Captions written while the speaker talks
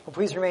Well,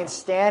 please remain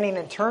standing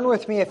and turn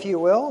with me, if you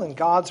will, in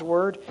God's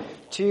Word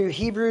to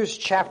Hebrews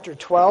chapter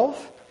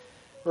 12.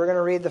 We're going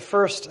to read the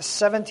first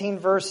 17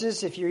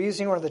 verses. If you're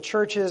using one of the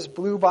church's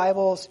blue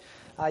Bibles,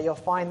 you'll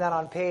find that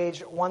on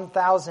page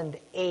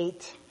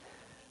 1008.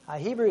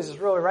 Hebrews is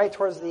really right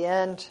towards the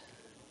end,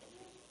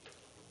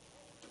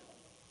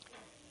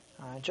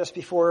 just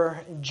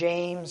before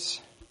James,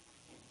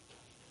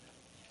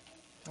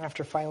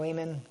 after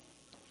Philemon.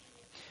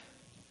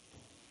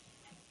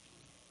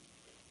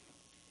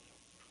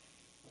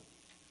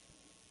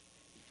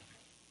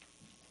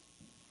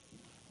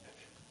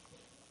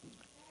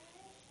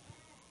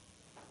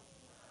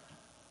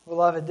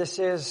 Beloved, this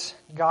is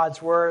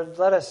God's Word.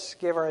 Let us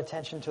give our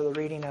attention to the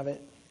reading of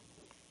it.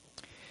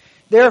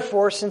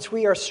 Therefore, since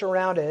we are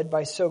surrounded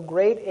by so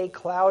great a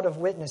cloud of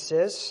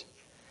witnesses,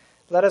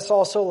 let us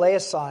also lay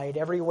aside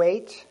every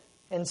weight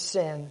and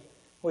sin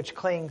which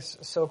clings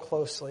so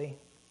closely.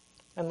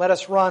 And let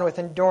us run with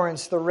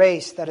endurance the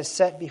race that is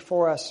set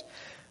before us,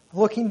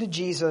 looking to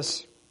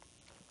Jesus,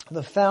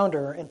 the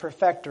founder and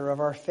perfecter of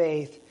our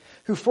faith,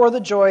 who for the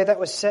joy that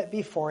was set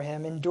before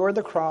him endured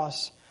the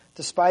cross,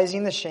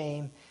 despising the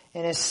shame,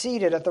 and is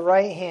seated at the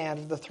right hand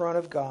of the throne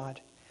of God.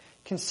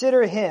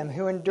 Consider him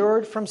who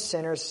endured from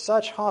sinners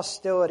such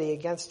hostility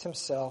against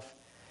himself,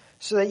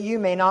 so that you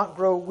may not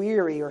grow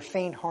weary or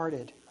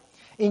faint-hearted.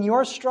 In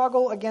your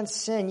struggle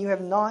against sin, you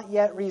have not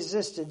yet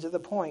resisted to the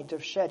point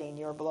of shedding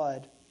your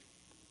blood.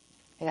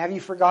 And have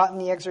you forgotten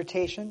the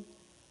exhortation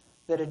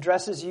that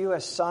addresses you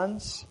as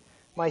sons?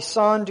 My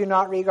son, do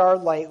not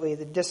regard lightly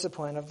the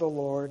discipline of the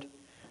Lord,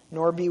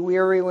 nor be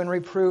weary when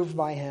reproved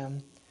by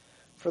him.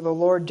 For the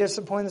Lord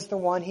disciplines the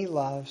one he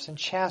loves and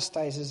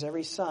chastises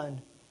every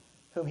son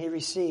whom he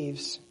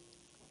receives.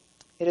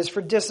 It is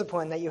for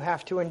discipline that you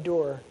have to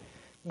endure.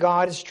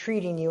 God is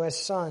treating you as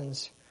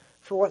sons.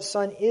 For what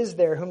son is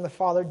there whom the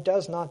Father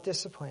does not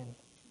discipline?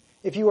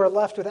 If you are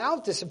left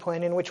without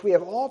discipline, in which we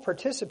have all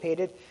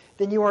participated,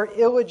 then you are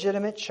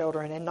illegitimate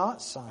children and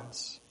not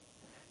sons.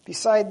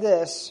 Beside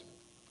this,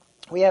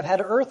 we have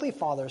had earthly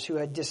fathers who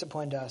had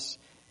disciplined us,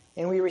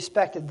 and we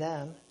respected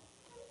them.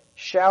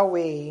 Shall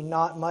we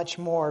not much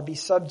more be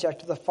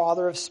subject to the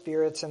Father of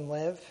spirits and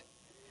live?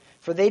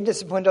 For they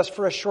disciplined us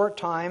for a short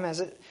time,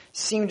 as it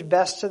seemed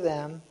best to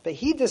them, but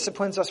he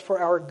disciplines us for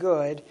our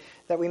good,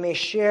 that we may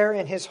share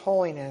in his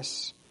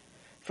holiness.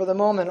 For the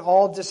moment,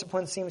 all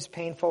discipline seems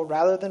painful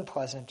rather than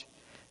pleasant,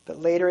 but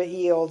later it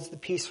yields the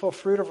peaceful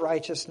fruit of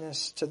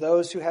righteousness to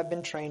those who have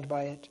been trained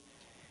by it.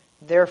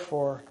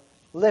 Therefore,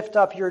 lift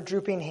up your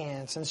drooping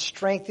hands and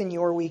strengthen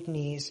your weak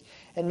knees,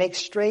 and make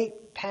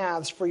straight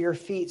paths for your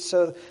feet,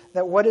 so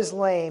that what is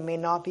lame may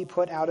not be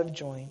put out of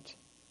joint,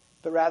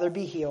 but rather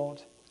be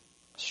healed.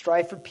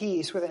 Strive for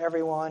peace with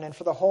everyone, and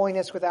for the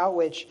holiness without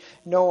which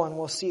no one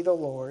will see the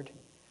Lord.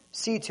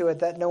 See to it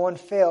that no one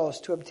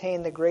fails to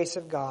obtain the grace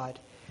of God,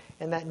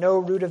 and that no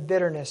root of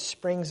bitterness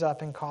springs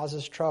up and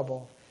causes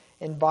trouble,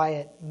 and by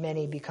it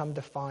many become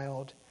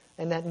defiled,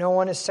 and that no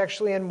one is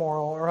sexually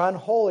immoral or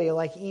unholy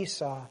like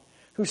Esau,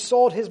 who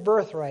sold his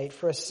birthright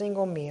for a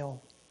single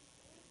meal.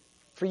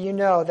 For you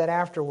know that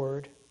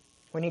afterward,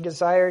 when he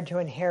desired to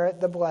inherit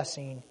the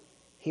blessing,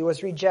 he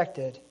was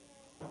rejected,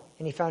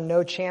 and he found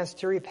no chance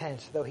to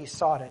repent, though he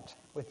sought it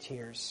with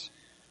tears.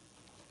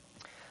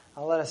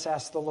 Now let us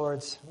ask the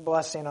Lord's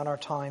blessing on our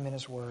time in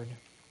his word.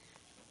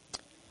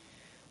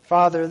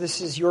 Father,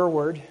 this is your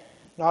word,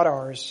 not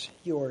ours,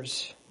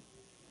 yours.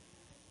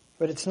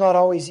 But it's not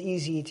always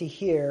easy to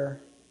hear,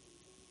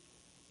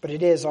 but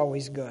it is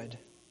always good,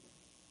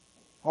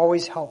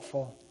 always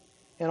helpful,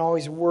 and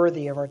always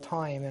worthy of our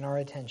time and our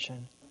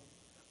attention.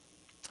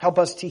 Help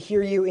us to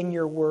hear you in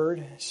your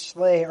word,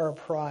 slay our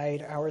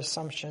pride, our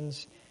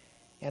assumptions,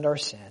 and our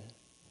sin.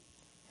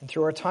 And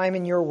through our time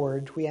in your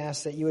word, we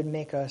ask that you would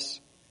make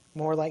us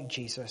more like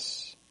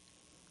Jesus.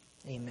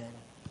 Amen.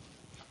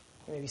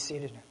 You may be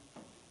seated.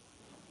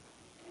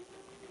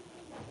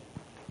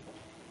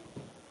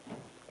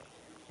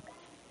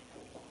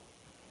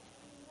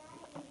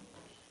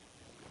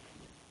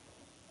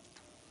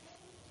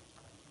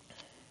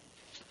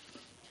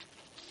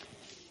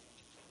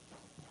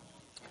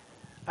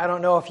 I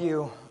don't know if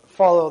you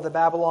follow the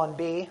Babylon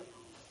Bee,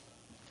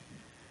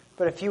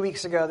 but a few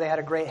weeks ago they had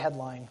a great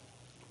headline.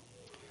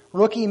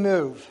 Rookie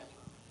move.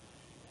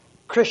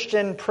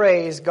 Christian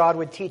prays God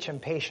would teach him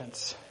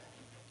patience.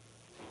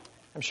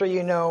 I'm sure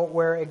you know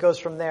where it goes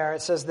from there.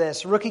 It says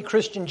this: rookie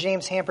Christian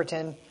James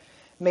Hamperton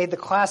made the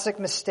classic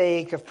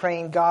mistake of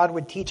praying God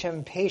would teach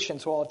him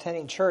patience while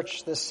attending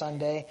church this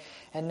Sunday,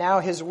 and now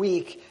his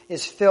week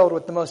is filled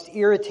with the most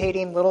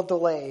irritating little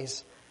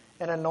delays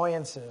and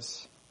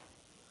annoyances.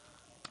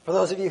 For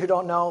those of you who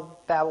don't know,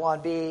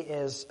 Babylon Bee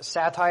is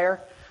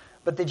satire.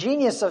 But the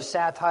genius of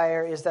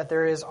satire is that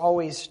there is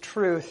always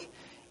truth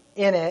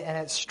in it, and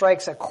it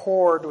strikes a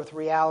chord with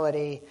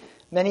reality.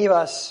 Many of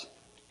us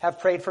have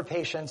prayed for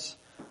patience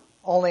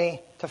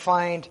only to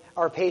find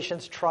our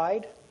patience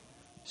tried,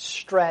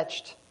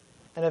 stretched,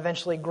 and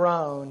eventually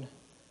grown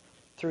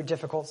through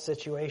difficult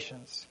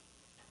situations.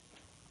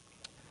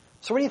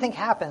 So what do you think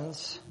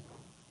happens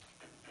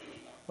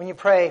when you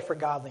pray for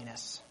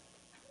godliness.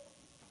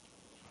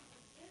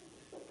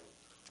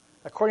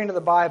 According to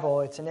the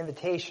Bible, it's an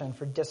invitation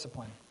for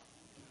discipline.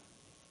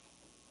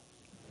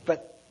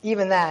 But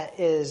even that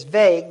is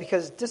vague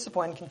because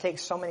discipline can take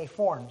so many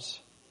forms.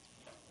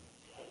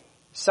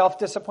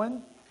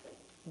 Self-discipline,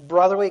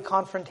 brotherly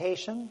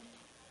confrontation,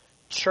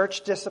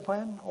 church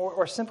discipline,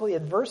 or simply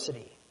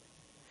adversity.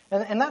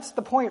 And that's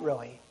the point,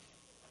 really.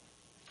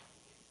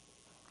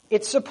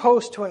 It's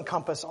supposed to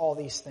encompass all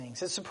these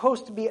things. It's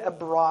supposed to be a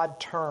broad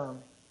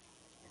term.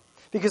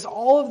 Because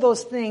all of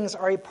those things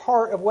are a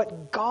part of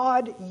what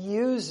God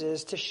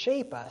uses to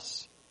shape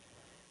us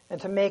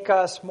and to make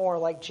us more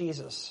like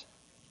Jesus.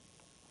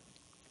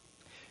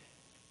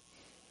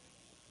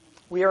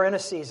 We are in a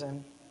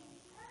season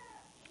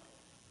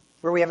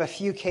where we have a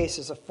few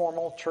cases of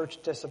formal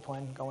church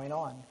discipline going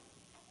on.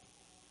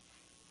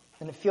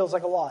 And it feels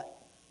like a lot.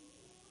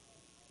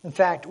 In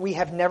fact, we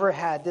have never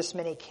had this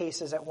many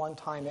cases at one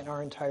time in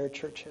our entire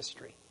church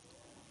history.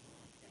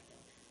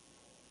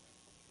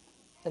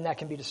 And that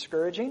can be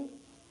discouraging.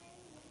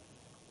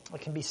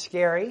 It can be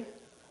scary.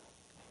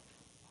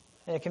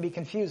 And it can be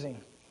confusing.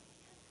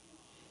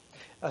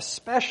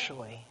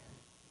 Especially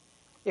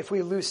if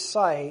we lose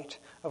sight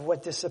of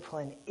what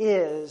discipline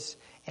is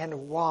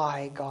and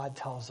why God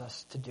tells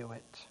us to do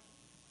it.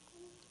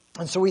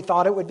 And so we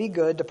thought it would be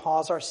good to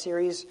pause our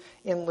series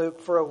in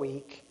Luke for a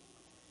week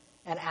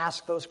and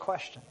ask those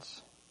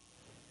questions.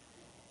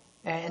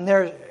 And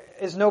there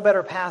is no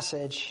better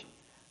passage,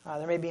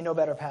 there may be no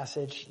better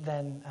passage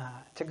than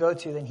to go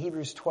to than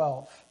Hebrews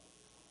 12.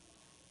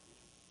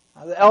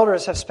 The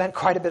elders have spent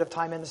quite a bit of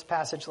time in this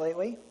passage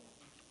lately.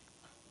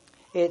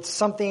 It's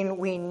something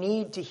we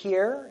need to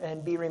hear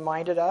and be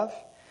reminded of.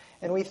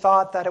 And we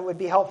thought that it would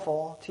be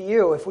helpful to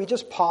you if we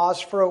just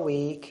paused for a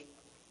week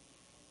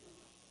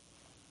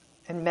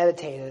and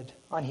meditated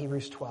on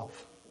Hebrews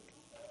 12.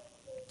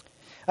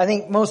 I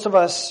think most of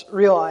us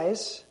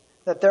realize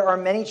that there are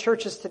many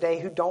churches today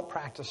who don't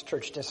practice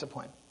church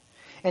discipline.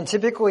 And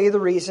typically the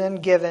reason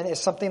given is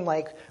something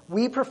like,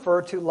 we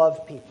prefer to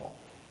love people.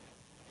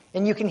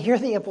 And you can hear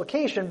the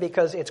implication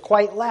because it's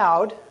quite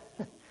loud.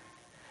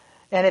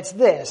 And it's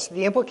this.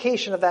 The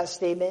implication of that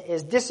statement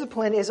is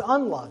discipline is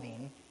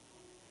unloving.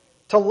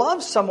 To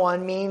love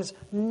someone means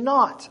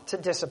not to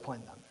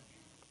discipline them.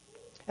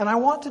 And I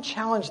want to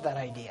challenge that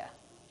idea.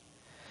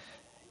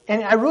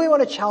 And I really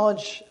want to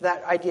challenge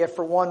that idea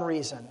for one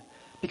reason.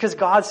 Because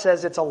God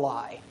says it's a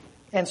lie.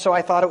 And so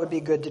I thought it would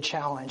be good to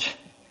challenge.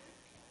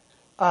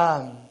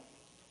 God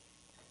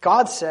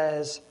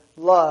says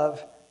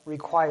love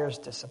requires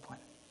discipline.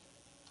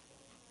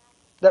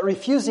 That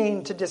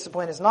refusing to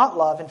discipline is not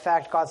love. In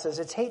fact, God says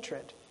it's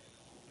hatred.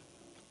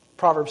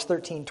 Proverbs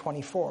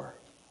 13:24.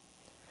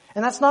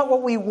 And that's not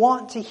what we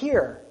want to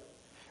hear.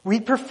 We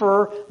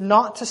prefer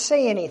not to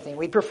say anything.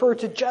 We prefer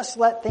to just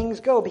let things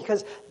go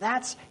because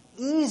that's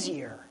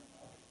easier.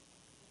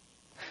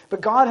 But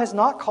God has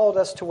not called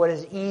us to what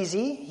is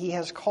easy. He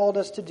has called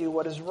us to do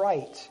what is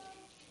right.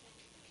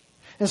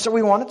 And so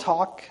we want to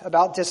talk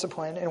about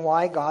discipline and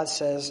why God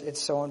says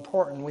it's so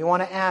important. We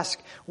want to ask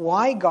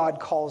why God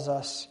calls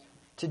us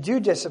to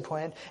do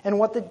discipline and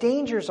what the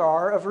dangers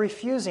are of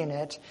refusing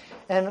it.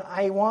 And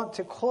I want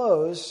to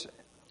close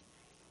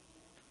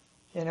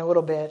in a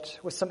little bit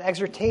with some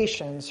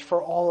exhortations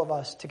for all of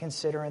us to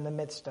consider in the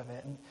midst of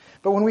it.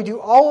 But when we do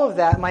all of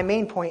that, my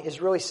main point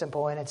is really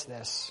simple, and it's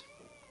this.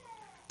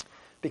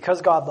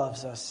 Because God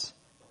loves us,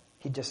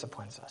 He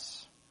disciplines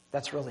us.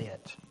 That's really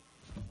it.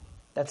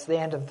 That's the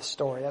end of the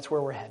story. That's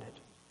where we're headed.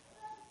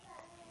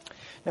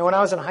 Now, when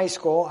I was in high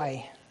school,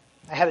 I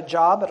had a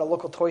job at a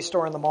local toy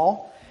store in the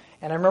mall.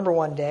 And I remember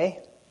one day,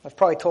 I've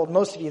probably told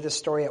most of you this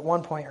story at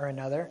one point or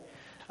another.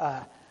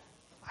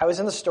 I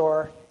was in the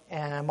store,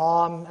 and a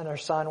mom and her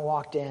son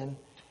walked in,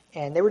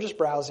 and they were just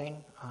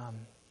browsing.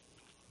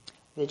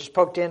 They just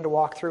poked in to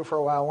walk through for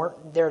a while,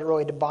 weren't there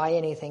really to buy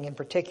anything in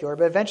particular,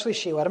 but eventually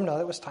she let him know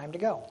that it was time to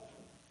go.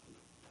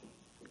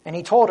 And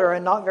he told her,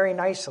 and not very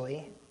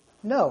nicely,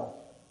 no.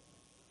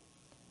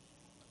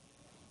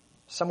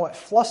 Somewhat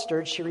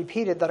flustered, she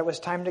repeated that it was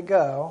time to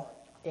go,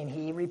 and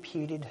he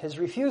repeated his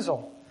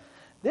refusal.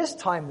 This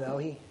time, though,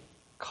 he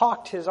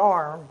cocked his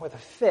arm with a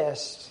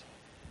fist,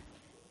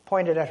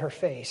 pointed at her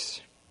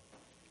face.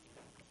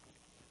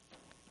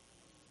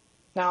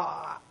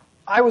 Now,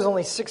 I was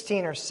only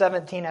 16 or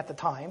 17 at the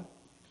time,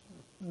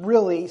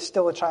 really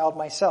still a child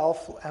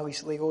myself, at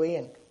least legally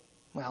and,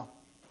 well,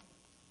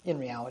 in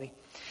reality.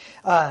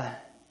 But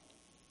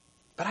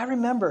I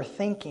remember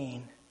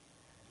thinking,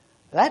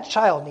 that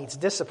child needs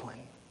discipline,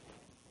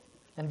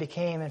 and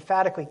became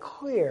emphatically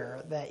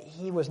clear that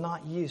he was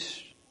not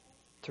used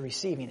to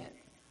receiving it.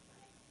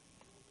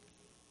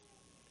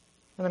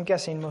 And I'm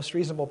guessing most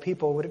reasonable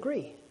people would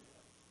agree.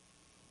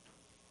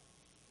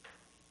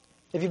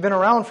 If you've been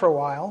around for a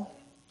while,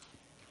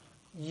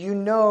 you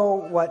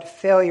know what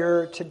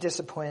failure to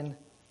discipline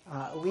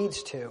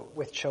leads to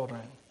with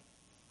children.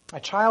 A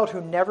child who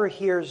never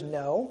hears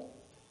no,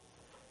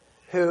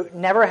 who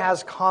never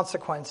has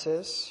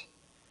consequences,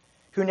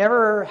 who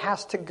never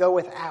has to go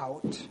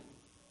without,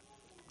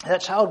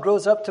 That child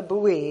grows up to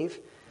believe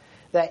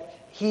that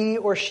he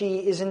or she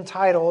is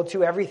entitled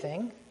to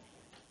everything,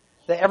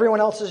 that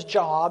everyone else's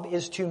job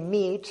is to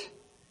meet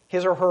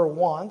his or her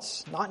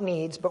wants, not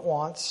needs, but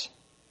wants,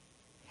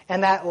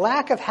 and that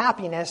lack of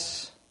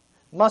happiness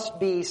must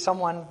be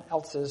someone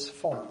else's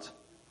fault.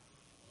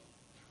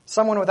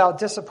 Someone without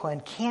discipline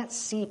can't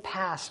see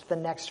past the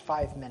next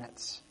 5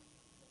 minutes.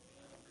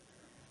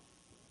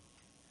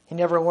 He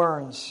never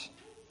learns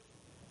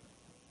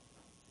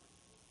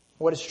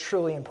what is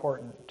truly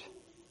important,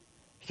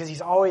 because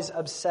he's always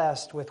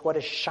obsessed with what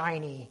is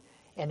shiny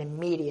and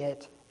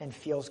immediate and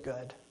feels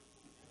good.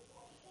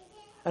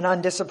 An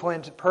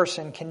undisciplined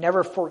person can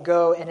never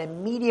forego an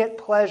immediate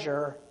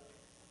pleasure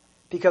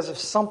because of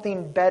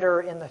something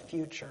better in the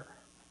future.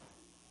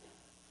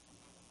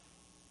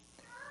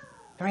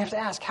 And we have to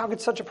ask, how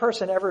could such a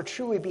person ever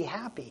truly be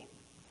happy?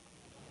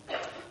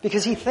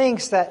 Because he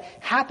thinks that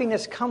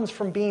happiness comes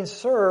from being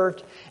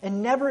served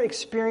and never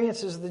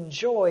experiences the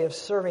joy of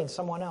serving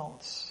someone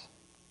else.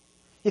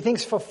 He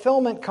thinks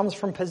fulfillment comes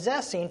from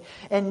possessing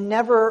and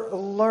never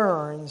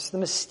learns the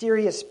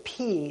mysterious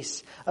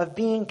peace of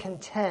being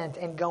content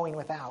and going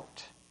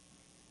without.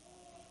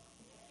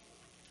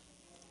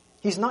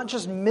 He's not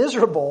just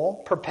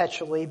miserable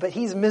perpetually, but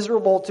he's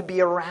miserable to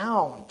be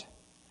around.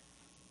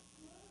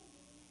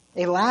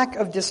 A lack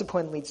of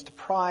discipline leads to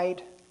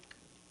pride,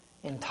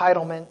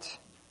 entitlement,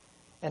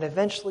 and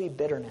eventually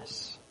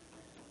bitterness.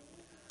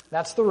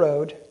 That's the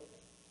road.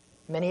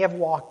 Many have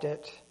walked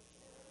it.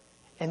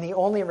 And the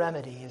only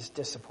remedy is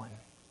discipline.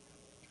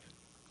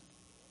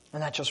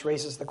 And that just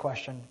raises the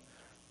question,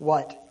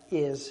 what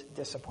is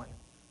discipline?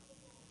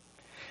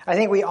 I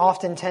think we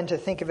often tend to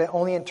think of it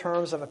only in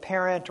terms of a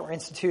parent or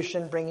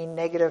institution bringing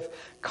negative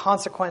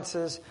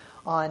consequences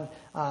on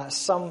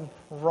some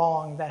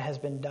wrong that has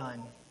been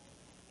done.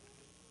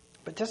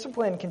 But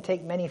discipline can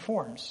take many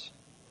forms.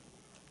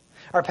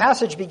 Our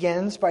passage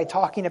begins by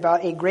talking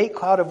about a great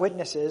cloud of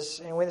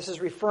witnesses, and when this is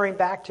referring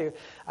back to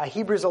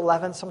Hebrews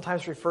 11,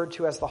 sometimes referred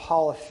to as the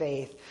Hall of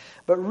Faith.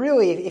 But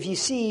really, if you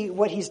see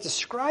what he's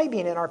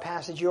describing in our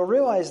passage, you'll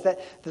realize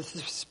that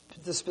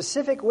the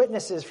specific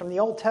witnesses from the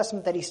Old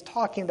Testament that he's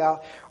talking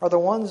about are the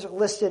ones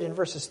listed in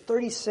verses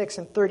 36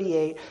 and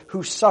 38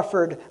 who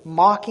suffered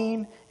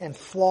mocking and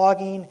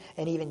flogging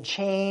and even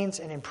chains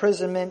and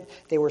imprisonment.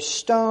 They were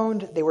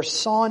stoned, they were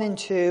sawn in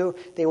two,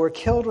 they were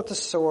killed with the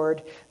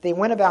sword. They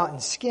went about in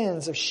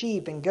skins of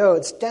sheep and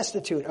goats,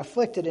 destitute,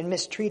 afflicted, and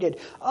mistreated,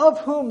 of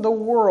whom the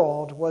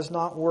world was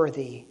not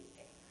worthy,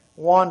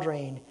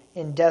 wandering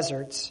in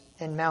deserts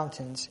and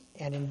mountains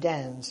and in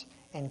dens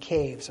and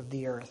caves of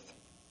the earth.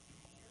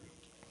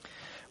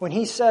 When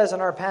he says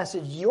in our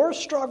passage, your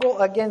struggle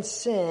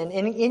against sin,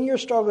 and in your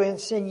struggle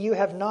against sin, you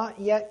have not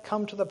yet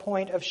come to the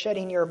point of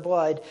shedding your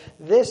blood,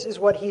 this is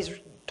what he's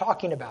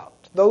talking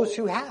about. Those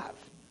who have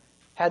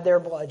had their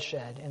blood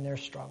shed in their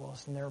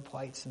struggles and their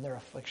plights and their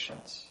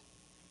afflictions.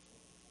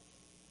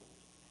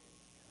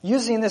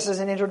 Using this as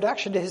an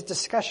introduction to his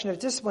discussion of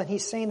discipline,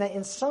 he's saying that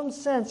in some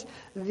sense,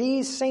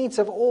 these saints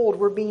of old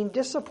were being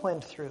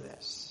disciplined through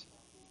this.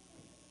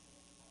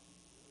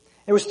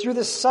 It was through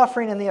this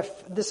suffering and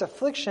this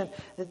affliction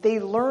that they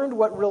learned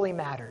what really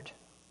mattered.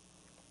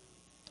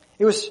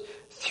 It was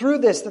through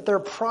this that their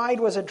pride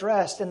was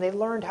addressed and they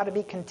learned how to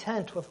be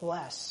content with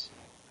less.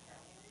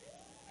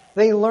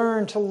 They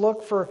learned to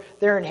look for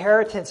their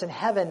inheritance in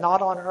heaven,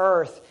 not on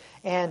earth.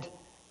 And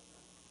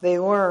they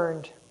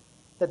learned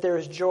that there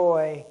is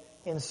joy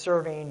in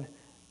serving,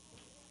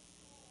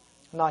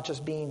 not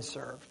just being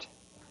served.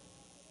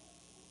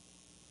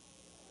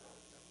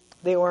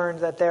 They learned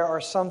that there are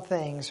some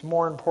things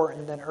more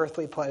important than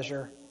earthly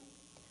pleasure,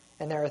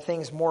 and there are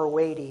things more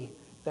weighty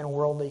than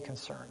worldly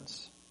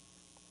concerns.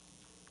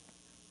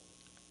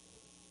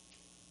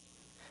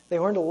 They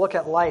learned to look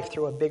at life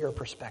through a bigger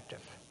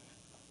perspective.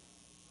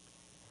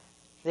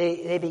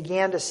 They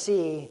began to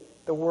see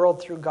the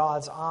world through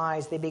God's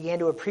eyes. They began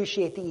to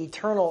appreciate the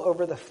eternal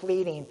over the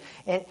fleeting.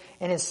 And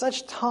in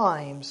such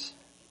times,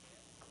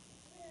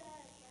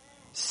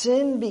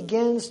 sin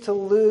begins to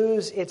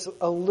lose its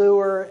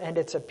allure and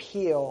its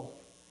appeal.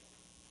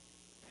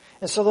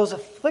 And so those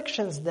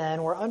afflictions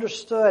then were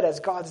understood as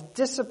God's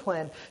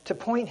discipline to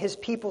point his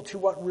people to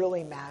what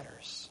really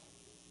matters.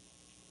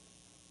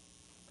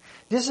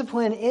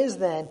 Discipline is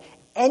then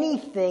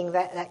anything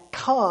that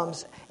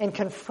comes and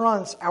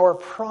confronts our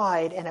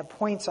pride and it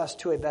points us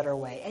to a better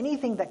way.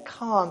 Anything that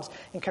comes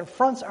and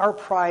confronts our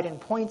pride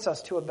and points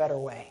us to a better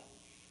way.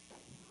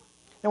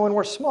 Now when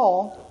we're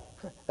small,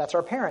 that's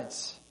our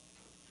parents.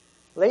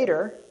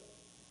 Later,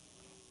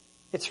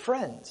 it's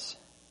friends.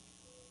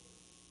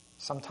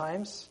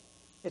 Sometimes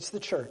it's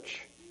the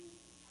church.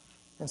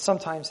 And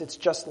sometimes it's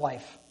just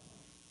life.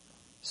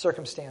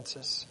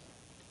 Circumstances.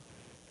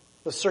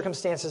 Those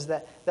circumstances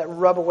that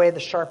rub away the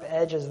sharp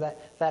edges,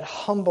 that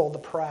humble the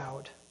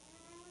proud.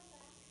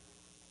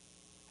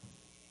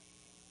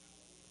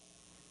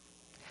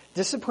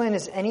 Discipline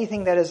is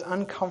anything that is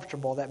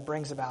uncomfortable that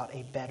brings about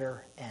a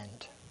better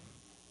end.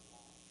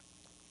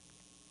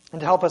 And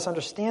to help us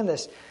understand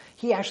this,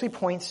 he actually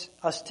points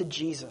us to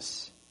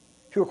Jesus.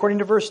 who, according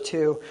to verse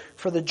 2,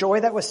 for the joy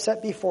that was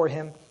set before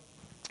him,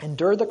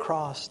 endured the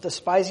cross,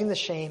 despising the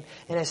shame,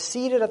 and is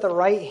seated at the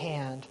right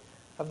hand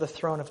of the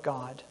throne of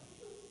God.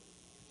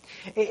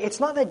 It's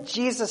not that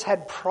Jesus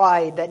had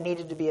pride that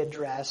needed to be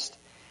addressed,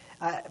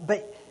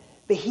 but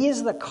he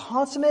is the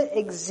consummate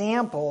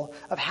example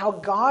of how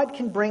God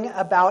can bring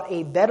about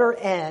a better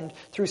end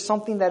through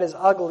something that is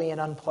ugly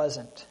and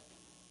unpleasant.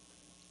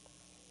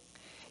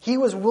 He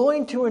was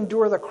willing to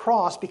endure the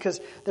cross because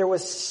there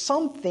was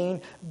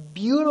something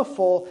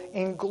beautiful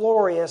and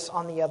glorious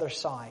on the other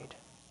side.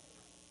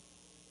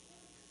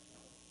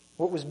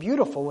 What was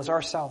beautiful was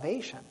our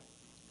salvation.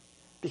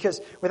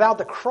 Because without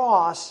the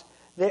cross,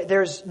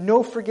 there's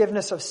no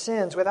forgiveness of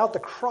sins. Without the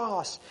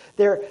cross,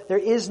 there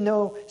is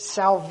no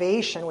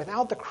salvation.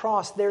 Without the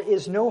cross, there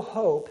is no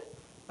hope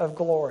of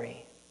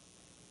glory.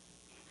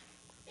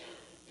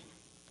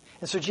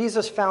 And so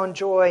Jesus found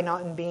joy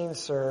not in being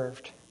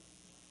served,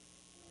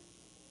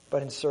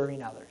 but in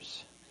serving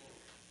others.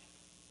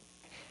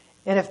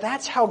 And if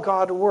that's how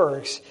God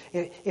works,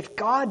 if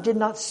God did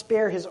not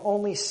spare his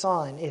only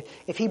Son,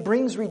 if he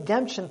brings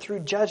redemption through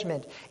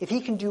judgment, if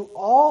he can do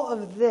all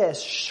of this,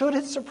 should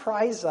it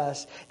surprise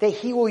us that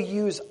he will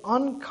use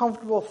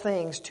uncomfortable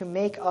things to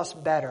make us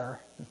better,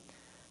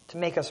 to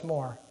make us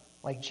more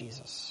like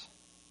Jesus?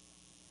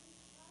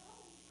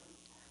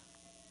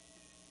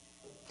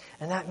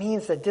 And that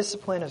means that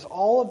discipline is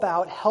all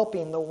about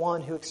helping the one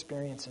who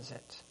experiences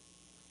it.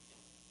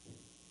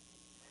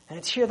 And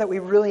it's here that we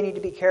really need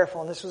to be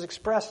careful. And this was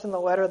expressed in the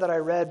letter that I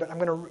read, but I'm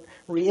going to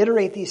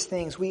reiterate these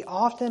things. We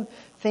often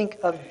think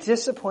of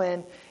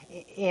discipline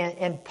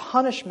and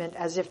punishment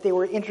as if they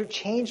were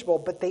interchangeable,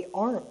 but they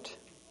aren't.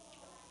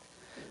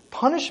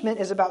 Punishment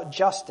is about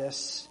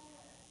justice.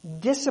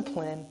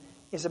 Discipline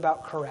is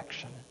about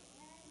correction.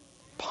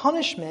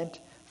 Punishment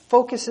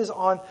focuses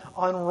on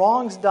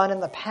wrongs done in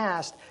the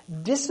past.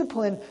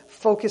 Discipline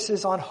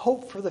focuses on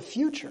hope for the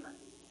future.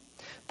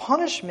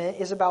 Punishment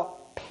is about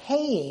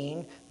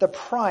paying the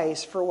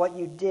price for what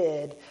you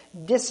did.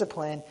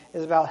 Discipline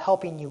is about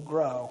helping you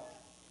grow.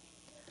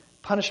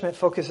 Punishment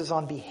focuses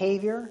on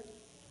behavior.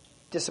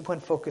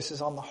 Discipline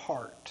focuses on the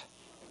heart.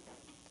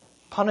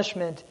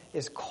 Punishment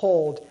is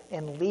cold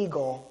and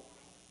legal.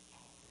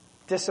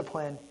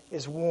 Discipline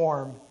is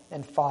warm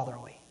and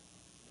fatherly.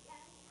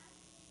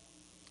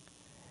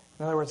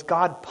 In other words,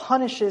 God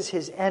punishes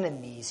his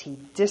enemies. He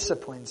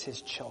disciplines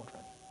his children.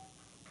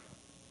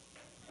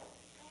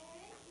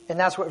 And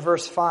that's what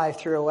verse 5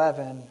 through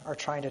 11 are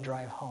trying to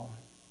drive home.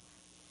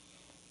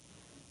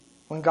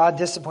 When God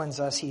disciplines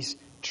us, he's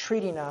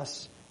treating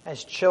us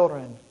as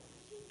children.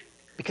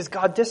 Because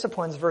God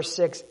disciplines, verse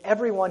 6,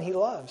 everyone he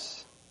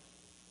loves.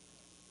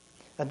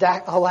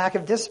 A lack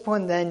of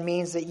discipline then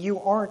means that you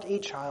aren't a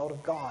child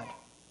of God.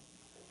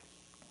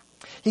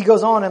 He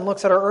goes on and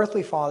looks at our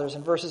earthly fathers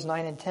in verses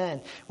 9 and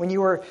 10. When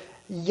you were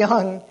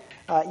young,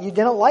 you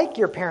didn't like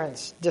your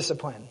parents'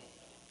 discipline.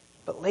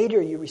 But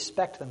later you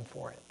respect them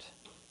for it.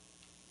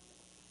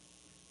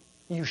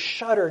 You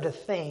shudder to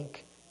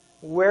think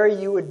where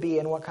you would be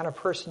and what kind of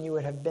person you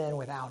would have been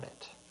without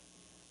it.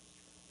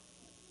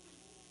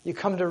 You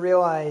come to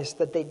realize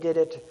that they did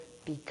it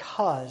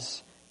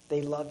because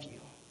they love you.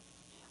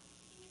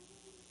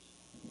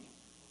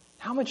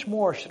 How much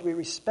more should we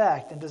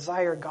respect and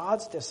desire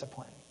God's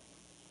discipline?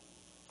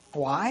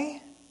 Why?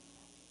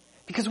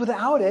 Because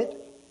without it,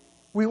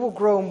 we will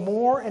grow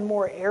more and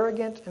more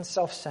arrogant and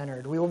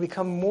self-centered. We will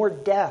become more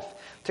deaf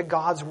to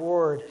God's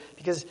word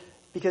because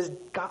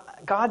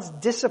God's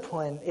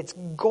discipline, its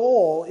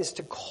goal is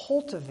to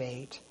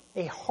cultivate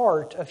a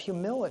heart of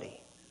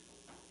humility.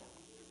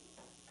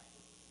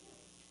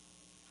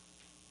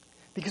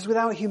 Because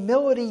without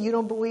humility, you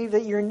don't believe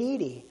that you're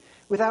needy.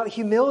 Without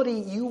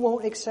humility, you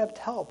won't accept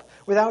help.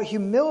 Without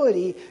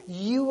humility,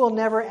 you will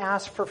never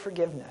ask for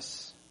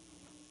forgiveness.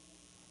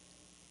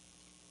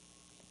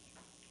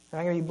 And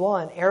I'm going to be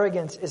blunt.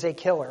 Arrogance is a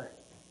killer.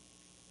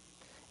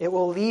 It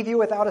will leave you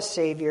without a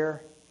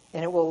Savior,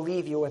 and it will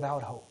leave you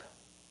without hope.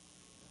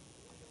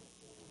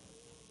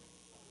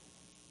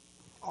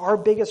 Our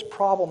biggest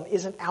problem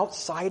isn't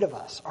outside of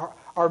us.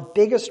 Our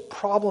biggest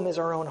problem is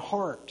our own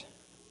heart.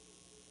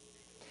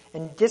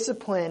 And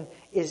discipline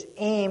is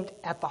aimed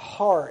at the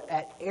heart,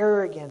 at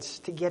arrogance,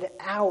 to get it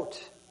out,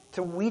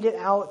 to weed it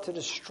out, to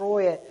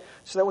destroy it,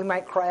 so that we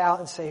might cry out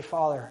and say,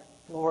 Father,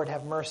 Lord,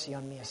 have mercy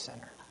on me, a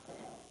sinner.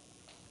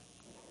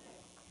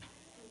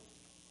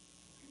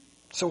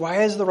 So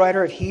why is the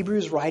writer of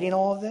Hebrews writing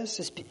all of this?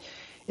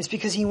 It's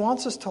because he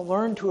wants us to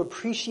learn to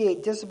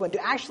appreciate discipline,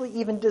 to actually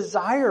even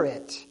desire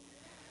it,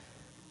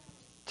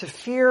 to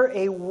fear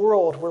a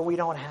world where we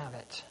don't have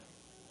it.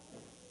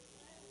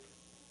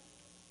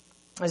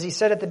 As he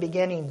said at the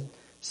beginning,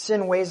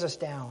 sin weighs us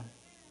down.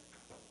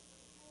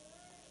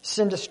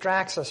 Sin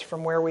distracts us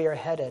from where we are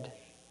headed.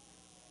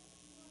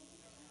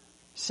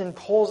 Sin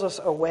pulls us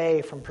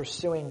away from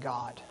pursuing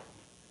God.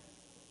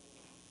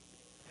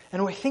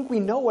 And we think we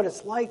know what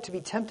it's like to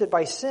be tempted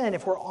by sin.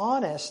 If we're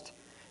honest,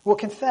 we'll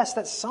confess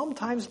that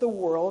sometimes the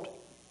world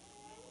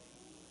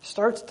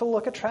starts to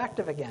look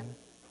attractive again.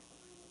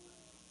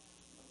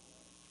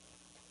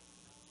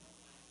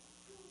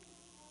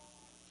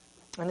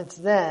 And it's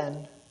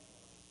then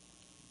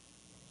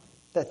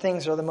that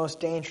things are the most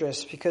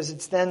dangerous, because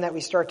it's then that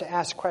we start to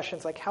ask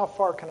questions like, how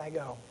far can I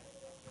go?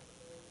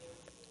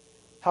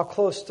 How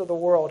close to the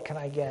world can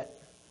I get?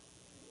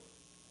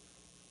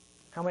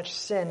 How much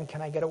sin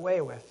can I get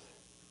away with?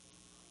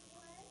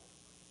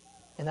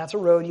 And that's a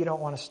road you don't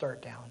want to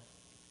start down.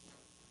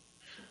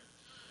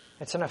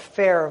 It's an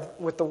affair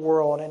with the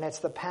world, and it's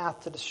the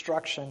path to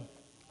destruction.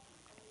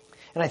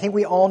 And I think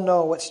we all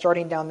know what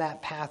starting down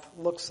that path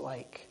looks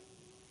like.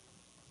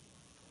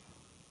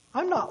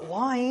 I'm not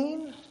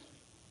lying.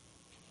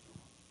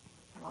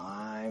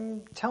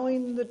 I'm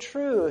telling the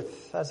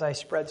truth as I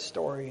spread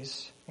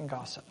stories and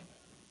gossip.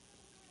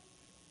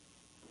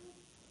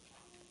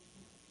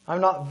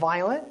 I'm not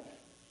violent.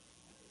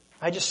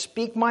 I just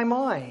speak my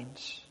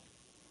mind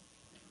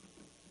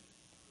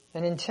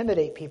and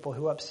intimidate people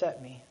who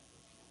upset me.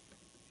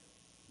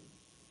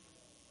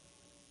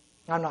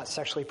 I'm not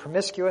sexually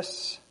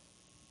promiscuous.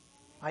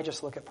 I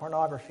just look at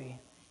pornography.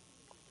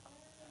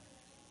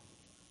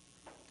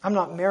 I'm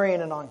not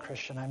marrying a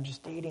non-Christian. I'm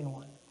just dating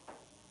one.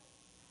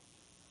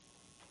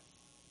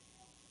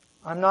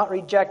 I'm not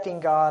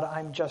rejecting God.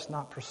 I'm just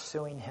not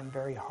pursuing Him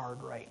very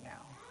hard right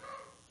now.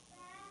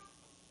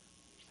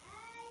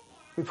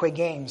 We play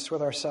games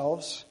with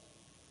ourselves.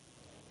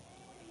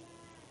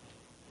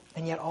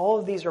 And yet all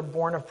of these are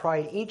born of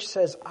pride. Each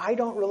says, I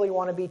don't really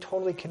want to be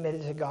totally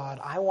committed to God.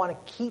 I want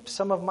to keep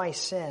some of my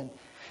sin.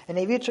 And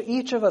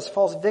each of us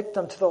falls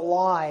victim to the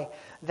lie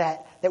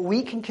that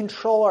we can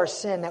control our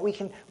sin, that we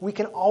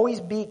can always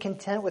be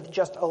content with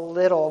just a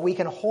little. We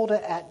can hold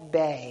it at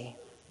bay.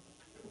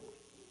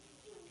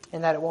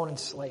 And that it won't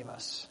enslave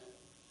us.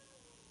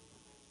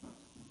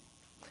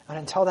 And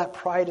until that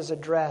pride is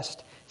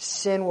addressed,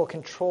 sin will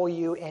control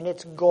you, and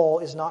its goal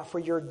is not for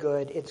your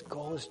good. Its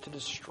goal is to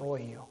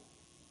destroy you.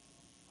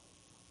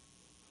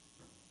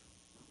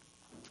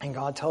 And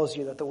God tells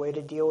you that the way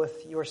to deal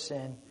with your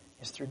sin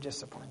is through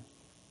discipline.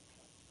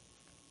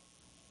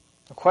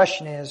 The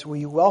question is, will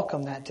you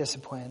welcome that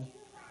discipline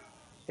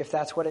if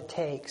that's what it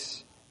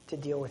takes to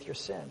deal with your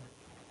sin?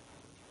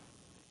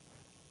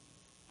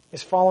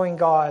 Is following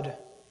God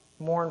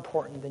more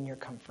important than your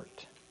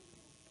comfort?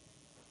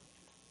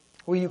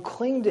 Will you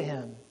cling to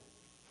Him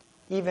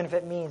even if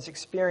it means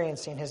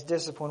experiencing His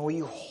discipline? Will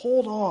you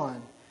hold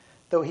on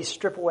though He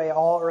strip away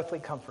all earthly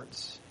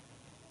comforts?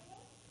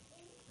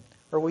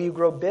 Or will you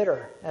grow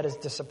bitter at His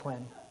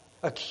discipline,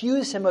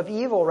 accuse Him of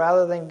evil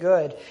rather than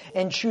good,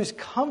 and choose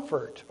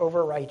comfort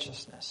over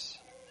righteousness?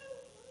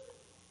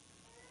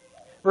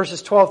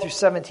 Verses 12 through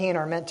 17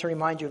 are meant to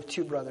remind you of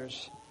two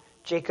brothers,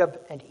 Jacob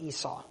and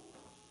Esau.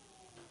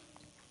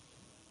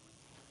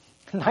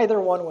 Neither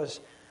one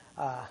was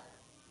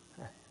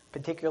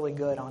particularly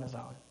good on his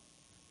own.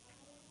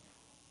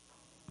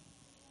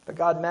 But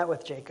God met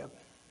with Jacob,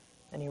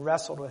 and He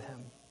wrestled with him.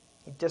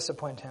 He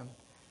disciplined him.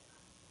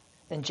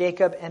 And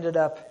Jacob ended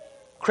up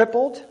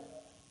crippled,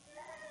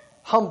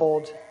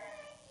 humbled,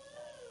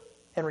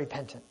 and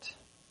repentant.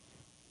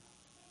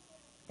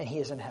 And he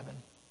is in heaven.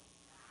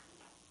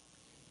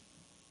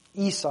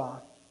 Esau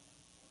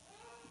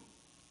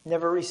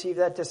never received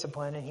that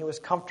discipline, and he was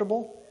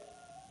comfortable,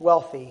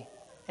 wealthy,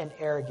 and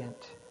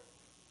arrogant.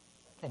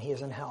 And he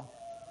is in hell.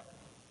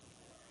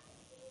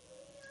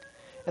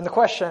 And the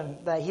question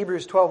that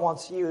Hebrews 12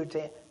 wants you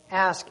to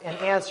ask and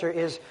answer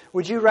is,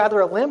 would you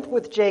rather limp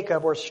with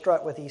Jacob or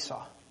strut with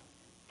Esau?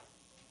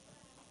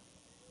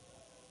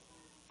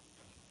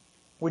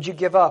 Would you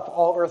give up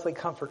all earthly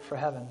comfort for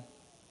heaven?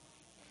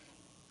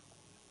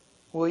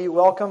 Will you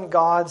welcome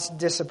God's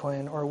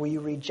discipline, or will you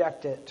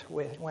reject it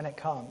when it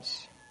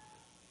comes?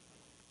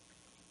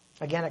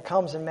 Again, it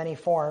comes in many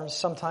forms.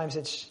 Sometimes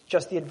it's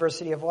just the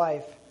adversity of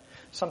life.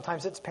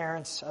 Sometimes it's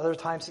parents. Other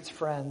times it's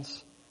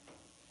friends.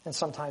 And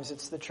sometimes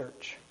it's the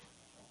church.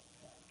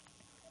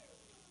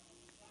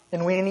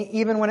 And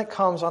even when it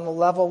comes on the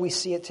level we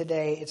see it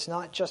today, it's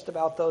not just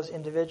about those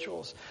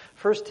individuals.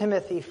 1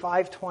 Timothy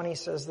 5:20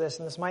 says this,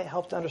 and this might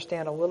help to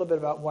understand a little bit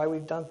about why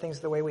we've done things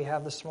the way we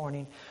have this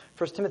morning.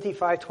 1 Timothy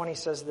 5:20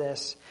 says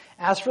this,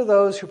 as for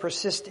those who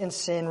persist in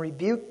sin,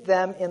 rebuke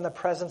them in the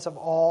presence of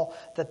all,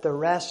 that the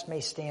rest may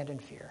stand in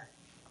fear.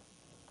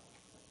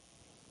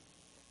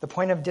 The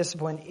point of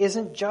discipline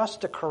isn't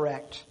just to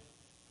correct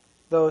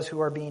those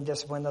who are being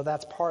disciplined, though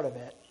that's part of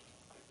it.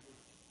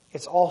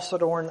 It's also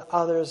to warn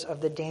others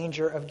of the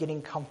danger of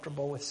getting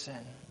comfortable with sin.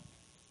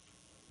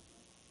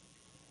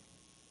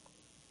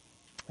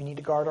 We need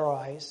to guard our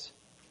eyes,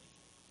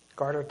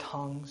 guard our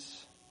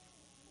tongues,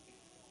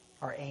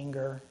 our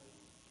anger,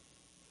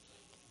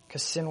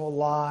 because sin will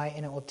lie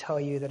and it will tell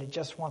you that it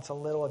just wants a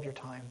little of your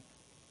time.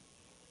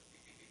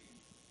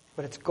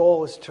 But its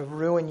goal is to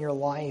ruin your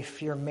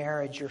life, your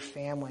marriage, your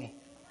family.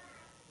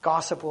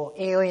 Gossip will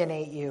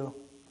alienate you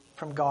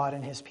from God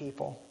and His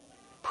people.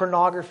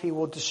 Pornography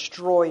will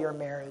destroy your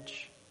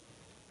marriage.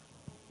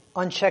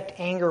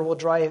 Unchecked anger will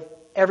drive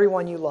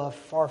everyone you love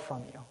far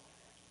from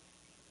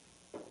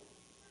you.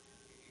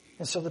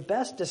 And so the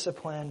best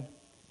discipline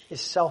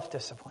is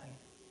self-discipline.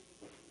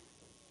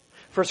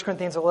 1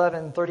 Corinthians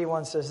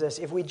 11:31 says this,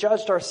 if we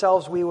judged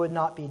ourselves, we would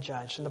not be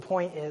judged. And the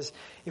point is,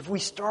 if we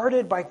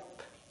started by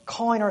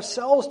calling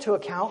ourselves to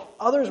account,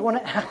 others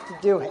wouldn't have to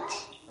do it.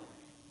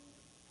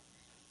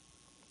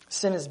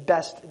 Sin is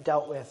best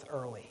dealt with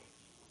early.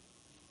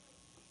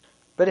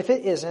 But if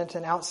it isn't,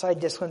 and outside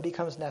discipline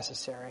becomes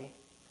necessary,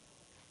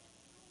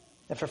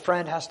 if a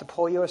friend has to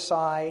pull you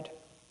aside,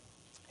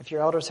 if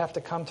your elders have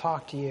to come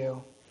talk to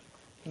you,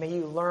 may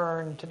you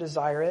learn to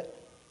desire it.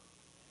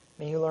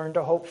 May you learn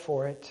to hope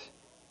for it.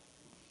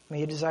 May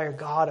you desire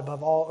God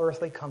above all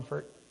earthly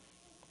comfort.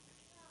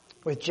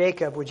 With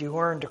Jacob, would you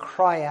learn to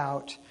cry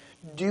out,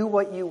 do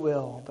what you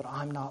will, but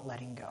I'm not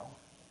letting go.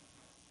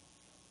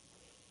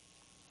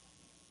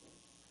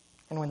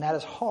 And when that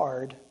is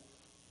hard,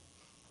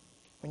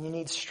 when you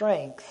need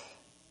strength,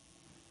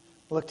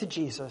 look to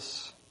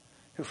Jesus,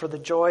 who for the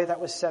joy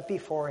that was set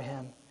before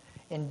him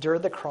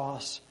endured the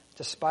cross,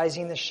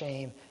 despising the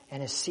shame,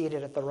 and is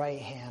seated at the right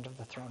hand of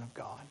the throne of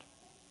God.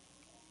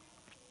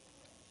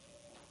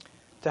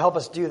 To help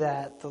us do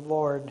that, the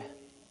Lord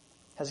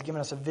has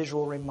given us a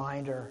visual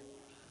reminder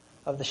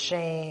of the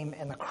shame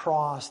and the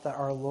cross that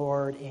our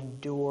Lord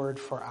endured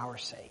for our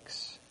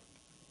sakes.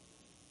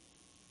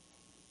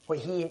 What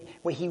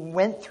he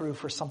went through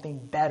for something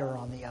better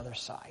on the other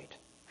side.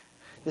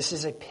 This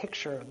is a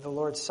picture, the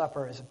Lord's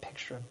Supper is a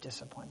picture of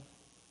discipline,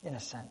 in a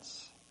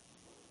sense.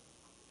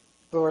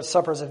 The Lord's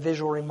Supper is a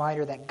visual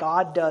reminder that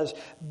God does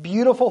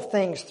beautiful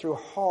things through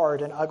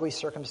hard and ugly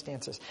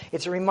circumstances.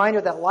 It's a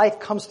reminder that life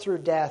comes through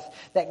death,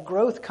 that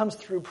growth comes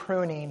through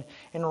pruning,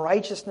 and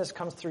righteousness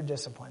comes through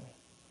discipline.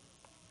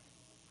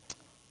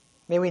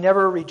 May we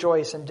never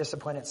rejoice in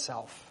discipline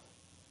itself,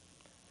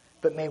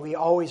 but may we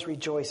always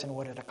rejoice in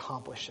what it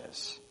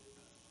accomplishes.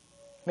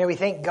 May we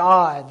thank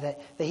God that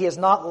he has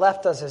not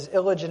left us as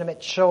illegitimate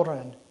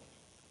children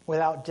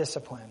without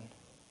discipline.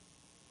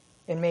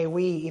 And may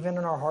we, even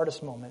in our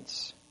hardest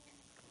moments,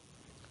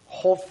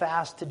 hold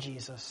fast to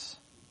Jesus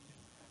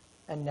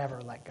and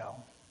never let go.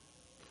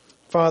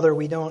 Father,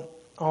 we don't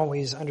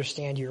always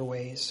understand your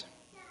ways.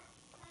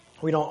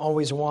 We don't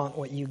always want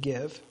what you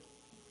give.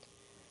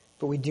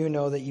 But we do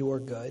know that you are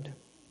good,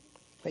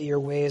 that your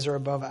ways are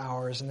above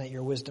ours, and that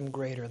your wisdom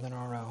greater than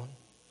our own.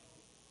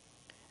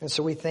 And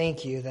so we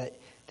thank you that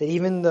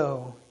even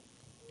though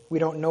we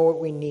don't know what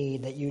we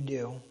need, that you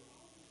do.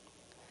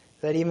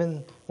 That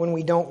even when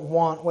we don't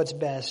want what's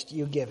best,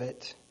 you give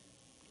it.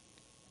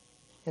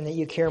 And that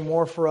you care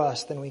more for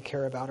us than we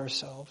care about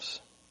ourselves.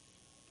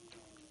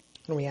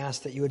 And we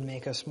ask that you would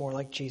make us more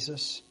like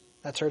Jesus.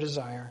 That's our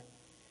desire.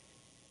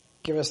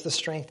 Give us the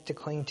strength to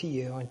cling to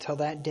you until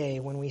that day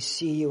when we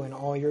see you in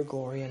all your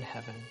glory in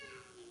heaven.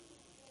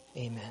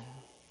 Amen.